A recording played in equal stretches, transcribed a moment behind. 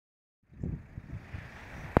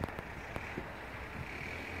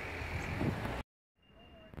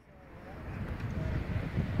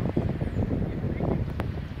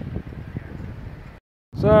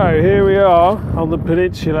So here we are on the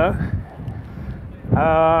peninsula.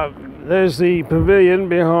 There's the pavilion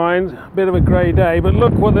behind, a bit of a grey day, but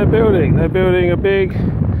look what they're building. They're building a big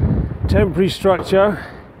temporary structure,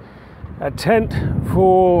 a tent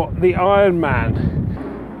for the Iron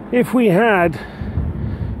Man. If we had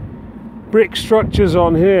brick structures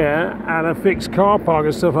on here and a fixed car park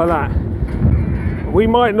and stuff like that, we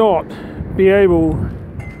might not be able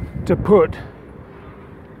to put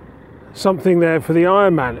something there for the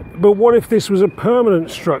Iron Man. But what if this was a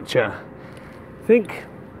permanent structure? Think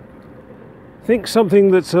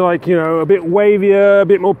something that's like, you know, a bit wavier, a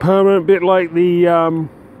bit more permanent, a bit like the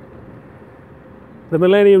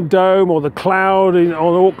Millennium Dome or the Cloud on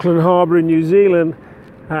Auckland Harbour in New Zealand,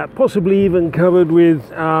 possibly even covered with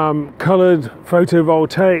coloured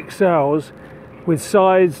photovoltaic cells with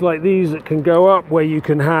sides like these that can go up, where you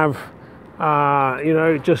can have you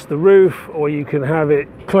know, just the roof, or you can have it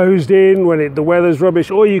closed in when the weather's rubbish,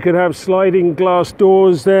 or you can have sliding glass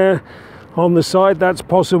doors there on the side. That's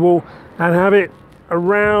possible, and have it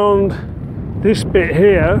around this bit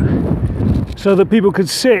here so that people could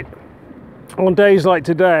sit on days like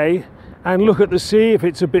today and look at the sea if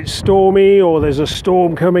it's a bit stormy or there's a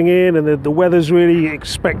storm coming in and the weather's really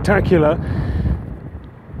spectacular.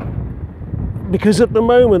 Because at the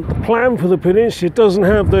moment the plan for the peninsula doesn't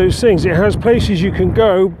have those things. It has places you can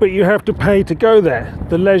go, but you have to pay to go there.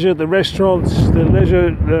 The leisure, the restaurants,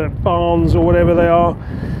 the barns or whatever they are.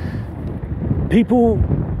 People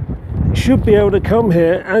should be able to come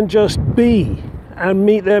here and just be and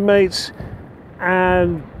meet their mates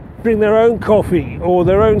and bring their own coffee or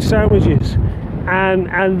their own sandwiches,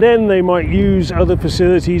 and then they might use other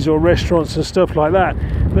facilities or restaurants and stuff like that.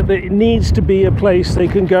 But it needs to be a place they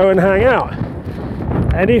can go and hang out.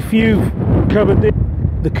 And if you've covered it,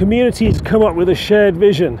 the community has come up with a shared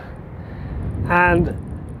vision, and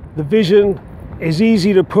the vision is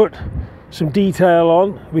easy to put some detail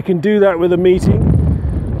on. We can do that with a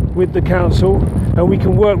meeting with the council, and we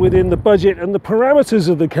can work within the budget and the parameters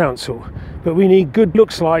of the council. But we need good,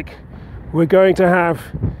 looks like we're going to have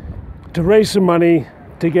to raise some money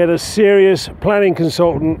to get a serious planning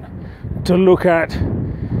consultant to look at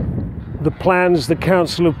the plans the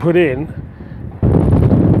council have put in,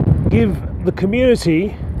 give the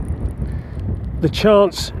community the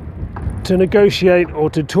chance to negotiate or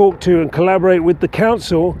to talk to and collaborate with the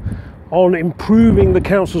council on improving the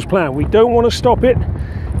council's plan. We don't want to stop it.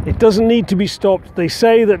 It doesn't need to be stopped. They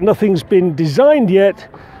say that nothing's been designed yet,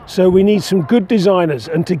 so we need some good designers.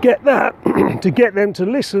 And to get that, to get them to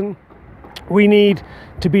listen, we need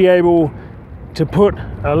to be able to put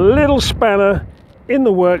a little spanner in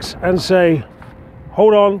the works and say,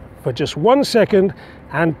 hold on for just 1 second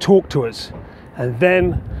and talk to us. And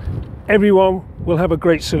then everyone will have a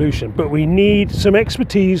great solution. But we need some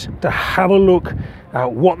expertise to have a look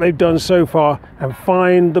at what they've done so far and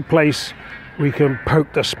find the place we can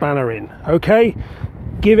poke the spanner in. Okay?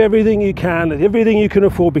 Give everything you can and everything you can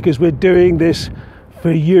afford, because we're doing this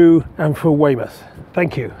for you and for Weymouth.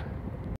 Thank you.